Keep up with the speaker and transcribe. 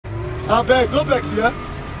I beg, no vex, yeah?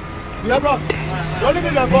 Yeah, bros. Don't leave me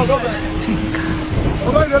the ball, no vex.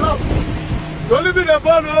 Come on, the love. Don't leave me the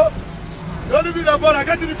ball, no. Don't leave me the ball. I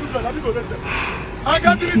got 3 children. I think go raise them. I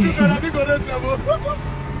got 3 children. I think go raise them.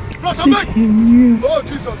 Bros, I beg. He knew oh,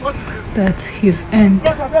 Jesus, what is this? that his end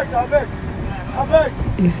Bros, I beg.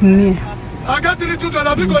 is near. I got 3 children.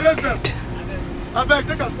 I think go raise them. I beg,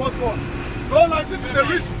 take a small. Don't like this is a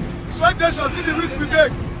risk. Sweat nation, see the risk we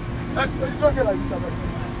take. You don't get like this, I beg.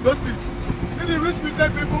 Don't speak. See the risk we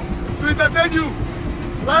take, people, to entertain you.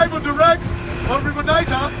 Live on direct on River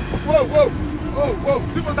Niger. Whoa.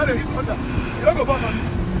 This one that they hit under. You don't go back on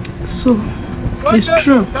me. So, it's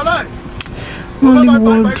true.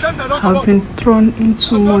 Nollywood have been thrown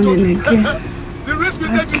into mourning again. Like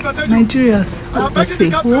Nigerians as a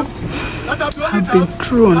whole have been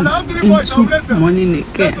thrown into mourning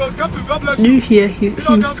again. You hear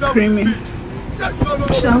him screaming,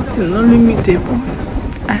 shouting, only me the boy.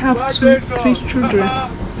 I have 3 children.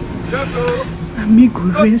 Amigo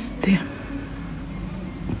raised them.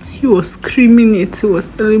 He was screaming it. He was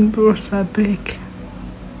telling Bros Abeg,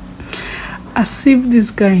 as if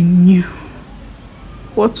this guy knew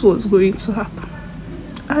what was going to happen.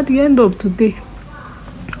 At the end of the day,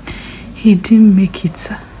 he didn't make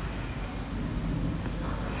it.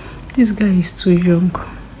 This guy is too young.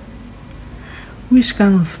 Which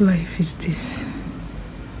kind of life is this?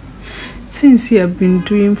 Things he have been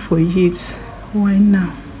doing for years, why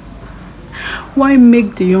now? Why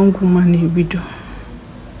make the young woman a widow?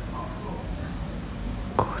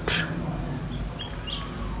 God.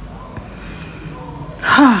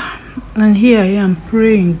 And here I am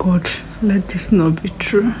praying, God, let this not be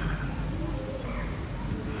true.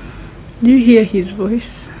 Do you hear his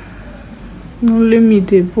voice? No, let me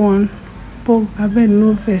dey born. But I bet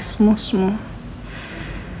no verse small.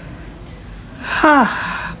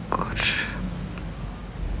 God.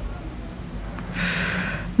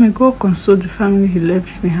 May God console the family he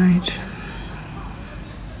left behind.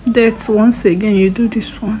 Death, once again, you do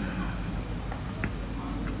this one.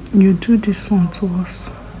 You do this one to us.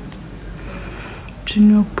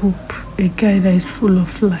 Junior Pope, a guy that is full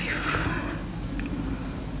of life.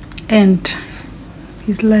 And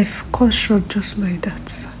his life cut short just like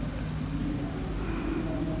that.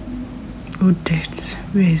 Oh, death,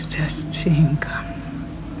 where is that sting?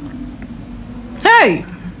 Hey!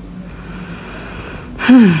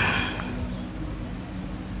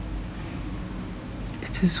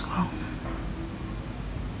 It is well.